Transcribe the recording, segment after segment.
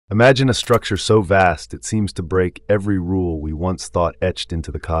Imagine a structure so vast it seems to break every rule we once thought etched into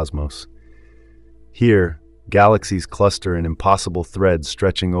the cosmos. Here, galaxies cluster in impossible threads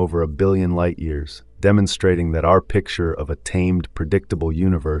stretching over 1 billion light-years, demonstrating that our picture of a tamed, predictable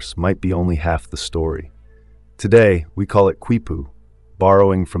universe might be only half the story. Today, we call it Quipu,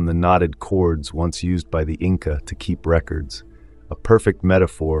 borrowing from the knotted cords once used by the Inca to keep records, a perfect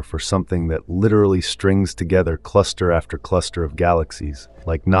metaphor for something that literally strings together cluster after cluster of galaxies,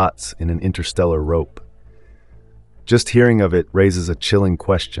 like knots in an interstellar rope. Just hearing of it raises a chilling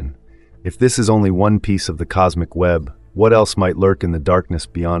question. If this is only one piece of the cosmic web, what else might lurk in the darkness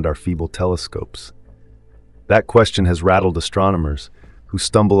beyond our feeble telescopes? That question has rattled astronomers, who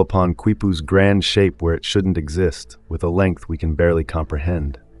stumble upon Quipu's grand shape where it shouldn't exist, with a length we can barely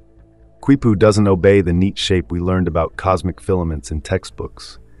comprehend. Quipu doesn't obey the neat shape we learned about cosmic filaments in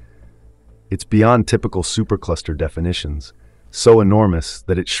textbooks. It's beyond typical supercluster definitions, so enormous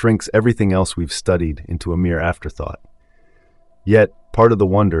that it shrinks everything else we've studied into a mere afterthought. Yet, part of the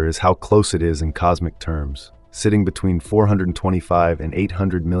wonder is how close it is in cosmic terms, sitting between 425 and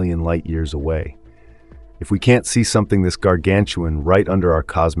 800 million light-years away. If we can't see something this gargantuan right under our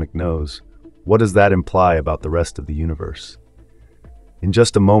cosmic nose, what does that imply about the rest of the universe? In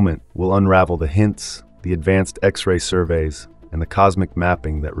just a moment, we'll unravel the hints, the advanced X-ray surveys, and the cosmic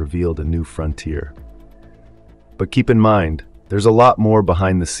mapping that revealed a new frontier. But keep in mind, there's a lot more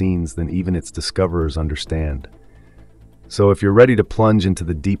behind the scenes than even its discoverers understand. So if you're ready to plunge into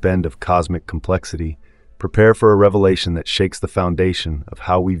the deep end of cosmic complexity, prepare for a revelation that shakes the foundation of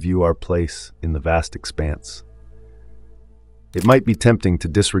how we view our place in the vast expanse. It might be tempting to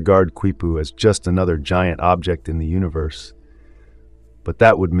disregard Quipu as just another giant object in the universe, but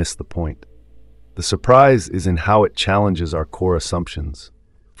that would miss the point. The surprise is in how it challenges our core assumptions,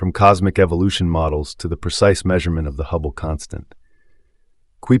 from cosmic evolution models to the precise measurement of the Hubble constant.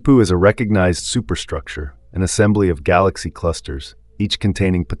 Quipu is a recognized superstructure, an assembly of galaxy clusters, each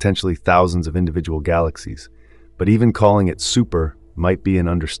containing potentially thousands of individual galaxies, but even calling it super might be an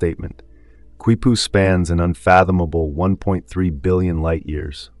understatement. Quipu spans an unfathomable 1.3 billion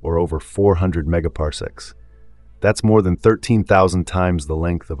light-years, or over 400 megaparsecs. That's more than 13,000 times the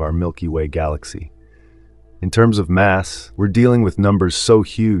length of our Milky Way galaxy. In terms of mass, we're dealing with numbers so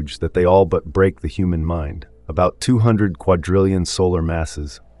huge that they all but break the human mind. About 200 quadrillion solar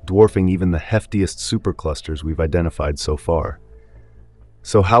masses, dwarfing even the heftiest superclusters we've identified so far.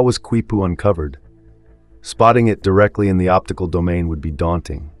 So how was Quipu uncovered? Spotting it directly in the optical domain would be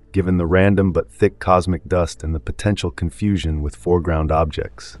daunting, given the random but thick cosmic dust and the potential confusion with foreground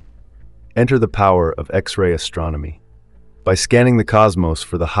objects. Enter the power of X-ray astronomy. By scanning the cosmos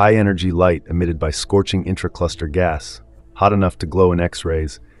for the high-energy light emitted by scorching intracluster gas, hot enough to glow in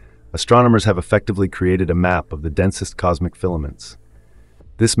X-rays, astronomers have effectively created a map of the densest cosmic filaments.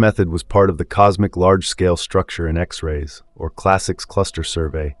 This method was part of the Cosmic Large-Scale Structure in X-rays, or CLASSICS cluster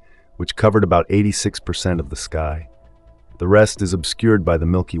survey, which covered about 86% of the sky. The rest is obscured by the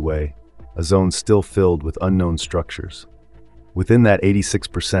Milky Way, a zone still filled with unknown structures. Within that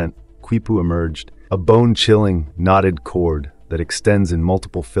 86%, Quipu emerged, a bone-chilling, knotted cord that extends in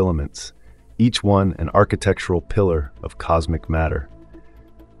multiple filaments, each one an architectural pillar of cosmic matter.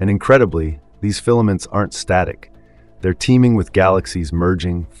 And incredibly, these filaments aren't static. They're teeming with galaxies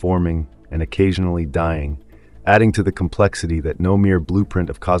merging, forming, and occasionally dying, adding to the complexity that no mere blueprint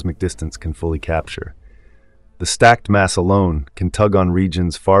of cosmic distance can fully capture. The stacked mass alone can tug on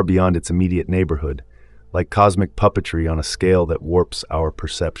regions far beyond its immediate neighborhood, like cosmic puppetry on a scale that warps our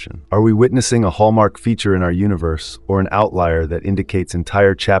perception. Are we witnessing a hallmark feature in our universe, or an outlier that indicates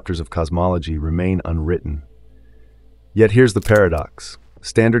entire chapters of cosmology remain unwritten? Yet here's the paradox.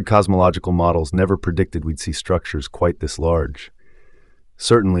 Standard cosmological models never predicted we'd see structures quite this large.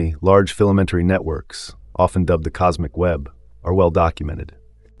 Certainly, large filamentary networks, often dubbed the cosmic web, are well documented.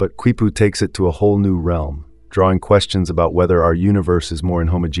 But Quipu takes it to a whole new realm, drawing questions about whether our universe is more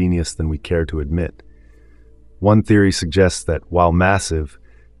inhomogeneous than we care to admit. One theory suggests that, while massive,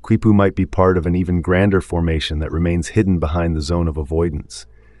 Quipu might be part of an even grander formation that remains hidden behind the zone of avoidance,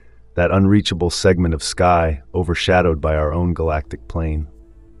 that unreachable segment of sky overshadowed by our own galactic plane.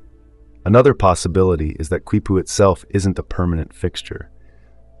 Another possibility is that Quipu itself isn't a permanent fixture.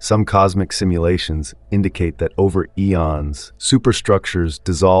 Some cosmic simulations indicate that over eons, superstructures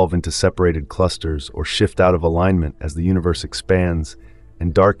dissolve into separated clusters or shift out of alignment as the universe expands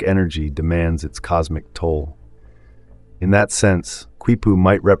and dark energy demands its cosmic toll. In that sense, Quipu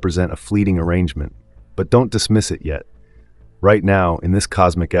might represent a fleeting arrangement, but don't dismiss it yet. Right now, in this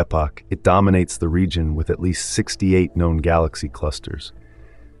cosmic epoch, it dominates the region with at least 68 known galaxy clusters.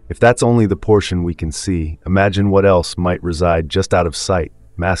 If that's only the portion we can see, imagine what else might reside just out of sight,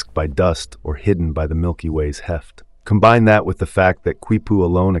 masked by dust or hidden by the Milky Way's heft. Combine that with the fact that Quipu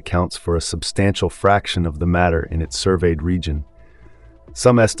alone accounts for a substantial fraction of the matter in its surveyed region.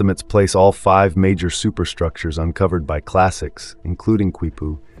 Some estimates place all 5 major superstructures uncovered by classics, including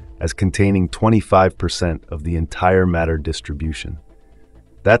Quipu, as containing 25% of the entire matter distribution.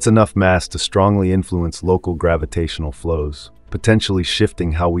 That's enough mass to strongly influence local gravitational flows, potentially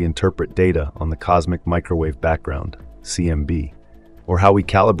shifting how we interpret data on the cosmic microwave background, CMB, or how we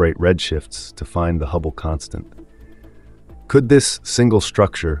calibrate redshifts to find the Hubble constant. Could this single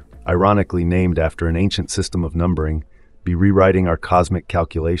structure, ironically named after an ancient system of numbering, be rewriting our cosmic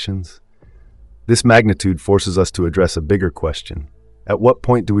calculations? This magnitude forces us to address a bigger question. At what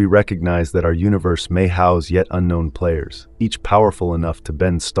point do we recognize that our universe may house yet unknown players, each powerful enough to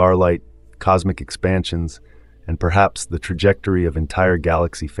bend starlight, cosmic expansions, and perhaps the trajectory of entire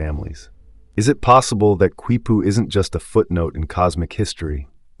galaxy families? Is it possible that Quipu isn't just a footnote in cosmic history,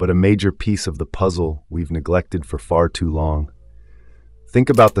 but a major piece of the puzzle we've neglected for far too long? Think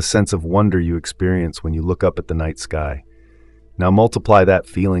about the sense of wonder you experience when you look up at the night sky. Now multiply that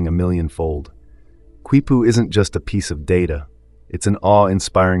feeling a millionfold. Quipu isn't just a piece of data. It's an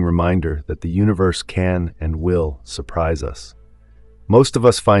awe-inspiring reminder that the universe can and will surprise us. Most of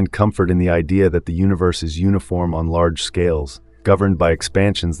us find comfort in the idea that the universe is uniform on large scales, governed by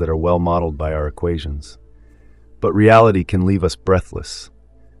expansions that are well modeled by our equations. But reality can leave us breathless.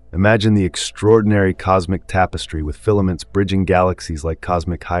 Imagine the extraordinary cosmic tapestry with filaments bridging galaxies like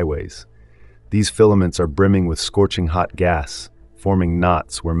cosmic highways. These filaments are brimming with scorching hot gas, forming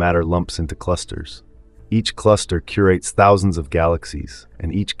knots where matter lumps into clusters. Each cluster curates thousands of galaxies,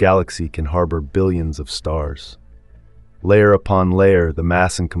 and each galaxy can harbor billions of stars. Layer upon layer, the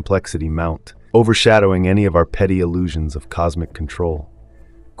mass and complexity mount, overshadowing any of our petty illusions of cosmic control.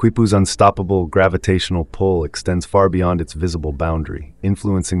 Quipu's unstoppable gravitational pull extends far beyond its visible boundary,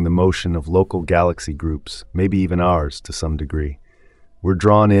 influencing the motion of local galaxy groups, maybe even ours to some degree. We're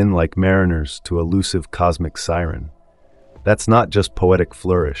drawn in like mariners to a elusive cosmic siren. That's not just poetic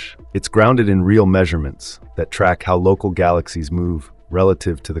flourish. It's grounded in real measurements that track how local galaxies move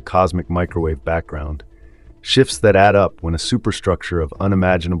relative to the cosmic microwave background, shifts that add up when a superstructure of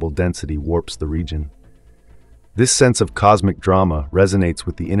unimaginable density warps the region. This sense of cosmic drama resonates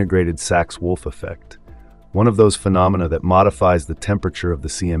with the integrated Sachs-Wolf effect, one of those phenomena that modifies the temperature of the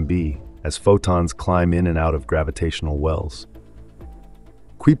CMB as photons climb in and out of gravitational wells.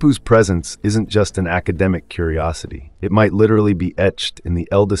 Quipu's presence isn't just an academic curiosity. It might literally be etched in the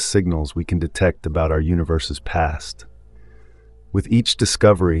eldest signals we can detect about our universe's past. With each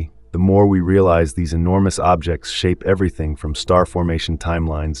discovery, the more we realize these enormous objects shape everything from star formation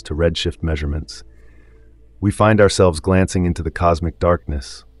timelines to redshift measurements. We find ourselves glancing into the cosmic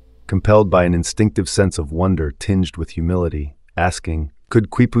darkness, compelled by an instinctive sense of wonder tinged with humility, asking, could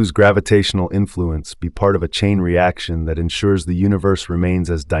Quipu's gravitational influence be part of a chain reaction that ensures the universe remains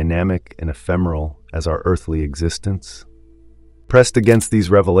as dynamic and ephemeral as our earthly existence? Pressed against these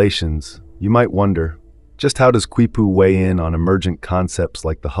revelations, you might wonder, just how does Quipu weigh in on emergent concepts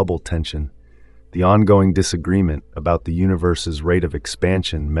like the Hubble tension, the ongoing disagreement about the universe's rate of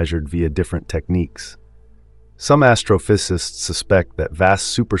expansion measured via different techniques? Some astrophysicists suspect that vast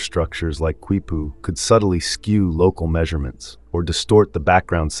superstructures like Quipu could subtly skew local measurements or distort the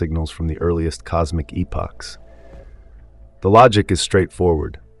background signals from the earliest cosmic epochs. The logic is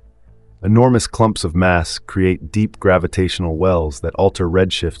straightforward. Enormous clumps of mass create deep gravitational wells that alter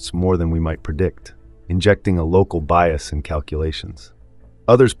redshifts more than we might predict, injecting a local bias in calculations.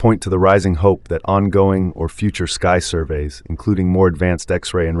 Others point to the rising hope that ongoing or future sky surveys, including more advanced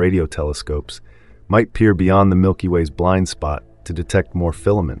X-ray and radio telescopes, might peer beyond the Milky Way's blind spot to detect more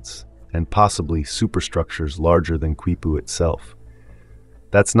filaments and possibly superstructures larger than Quipu itself.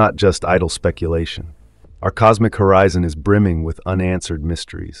 That's not just idle speculation. Our cosmic horizon is brimming with unanswered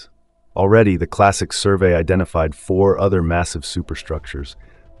mysteries. Already, the classic survey identified 4 other massive superstructures,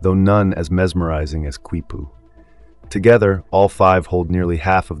 though none as mesmerizing as Quipu. Together, all 5 hold nearly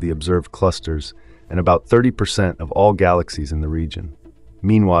half of the observed clusters and about 30% of all galaxies in the region.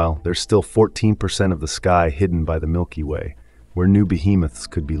 Meanwhile, there's still 14% of the sky hidden by the Milky Way, where new behemoths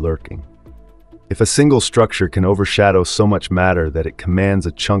could be lurking. If a single structure can overshadow so much matter that it commands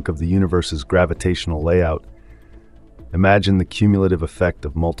a chunk of the universe's gravitational layout, imagine the cumulative effect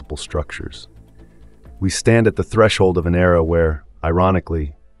of multiple structures. We stand at the threshold of an era where,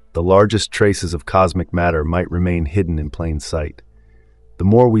 ironically, the largest traces of cosmic matter might remain hidden in plain sight. The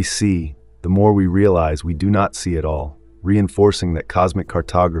more we see, the more we realize we do not see it all, reinforcing that cosmic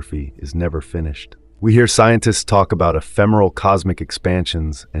cartography is never finished. We hear scientists talk about ephemeral cosmic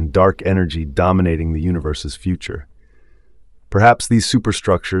expansions and dark energy dominating the universe's future. Perhaps these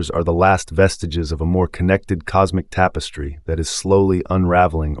superstructures are the last vestiges of a more connected cosmic tapestry that is slowly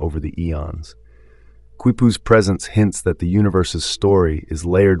unraveling over the eons. Quipu's presence hints that the universe's story is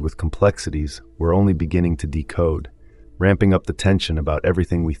layered with complexities we're only beginning to decode, ramping up the tension about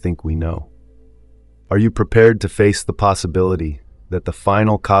everything we think we know. Are you prepared to face the possibility that the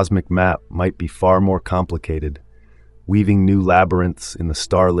final cosmic map might be far more complicated, weaving new labyrinths in the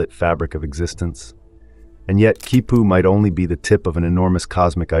starlit fabric of existence? And yet, Quipu might only be the tip of an enormous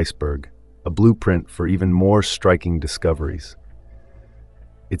cosmic iceberg, a blueprint for even more striking discoveries.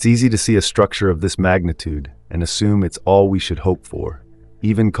 It's easy to see a structure of this magnitude and assume it's all we should hope for,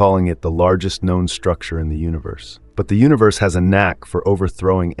 even calling it the largest known structure in the universe. But the universe has a knack for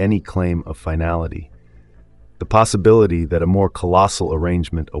overthrowing any claim of finality. The possibility that a more colossal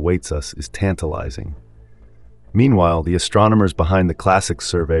arrangement awaits us is tantalizing. Meanwhile, the astronomers behind the classics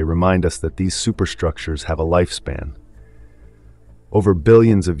survey remind us that these superstructures have a lifespan. Over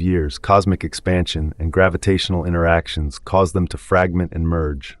billions of years, cosmic expansion and gravitational interactions cause them to fragment and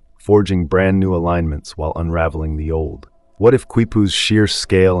merge, forging brand new alignments while unraveling the old. What if Quipu's sheer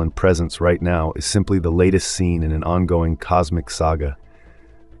scale and presence right now is simply the latest scene in an ongoing cosmic saga,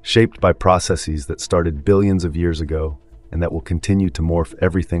 shaped by processes that started billions of years ago and that will continue to morph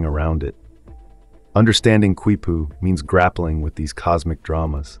everything around it? Understanding Quipu means grappling with these cosmic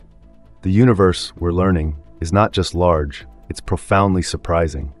dramas. The universe, we're learning, is not just large, it's profoundly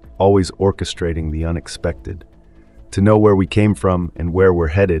surprising, always orchestrating the unexpected. To know where we came from and where we're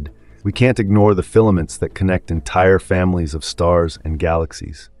headed, we can't ignore the filaments that connect entire families of stars and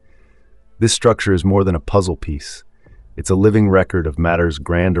galaxies. This structure is more than a puzzle piece. It's a living record of matter's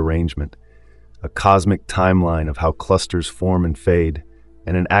grand arrangement, a cosmic timeline of how clusters form and fade,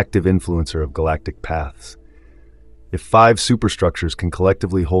 and an active influencer of galactic paths. If 5 superstructures can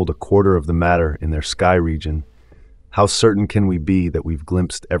collectively hold a quarter of the matter in their sky region, how certain can we be that we've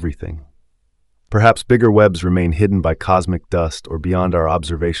glimpsed everything? Perhaps bigger webs remain hidden by cosmic dust or beyond our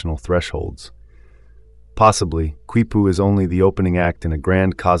observational thresholds. Possibly, Quipu is only the opening act in a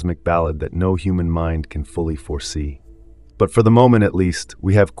grand cosmic ballad that no human mind can fully foresee. But for the moment at least,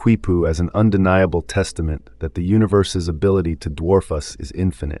 we have Quipu as an undeniable testament that the universe's ability to dwarf us is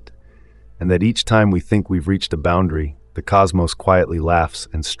infinite, and that each time we think we've reached a boundary, the cosmos quietly laughs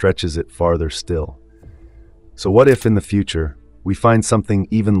and stretches it farther still. So what if in the future, we find something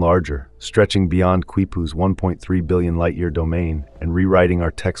even larger, stretching beyond Quipu's 1.3 billion light-year domain and rewriting our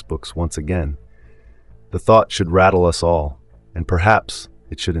textbooks once again? The thought should rattle us all, and perhaps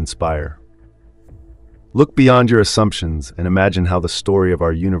it should inspire. Look beyond your assumptions and imagine how the story of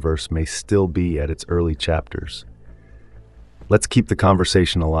our universe may still be at its early chapters. Let's keep the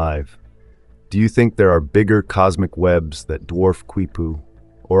conversation alive. Do you think there are bigger cosmic webs that dwarf Quipu,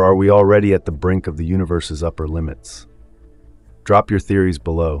 or are we already at the brink of the universe's upper limits? Drop your theories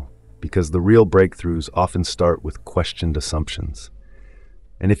below, because the real breakthroughs often start with questioned assumptions.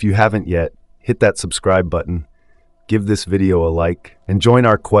 And if you haven't yet, hit that subscribe button, give this video a like, and join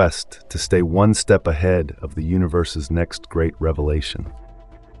our quest to stay one step ahead of the universe's next great revelation.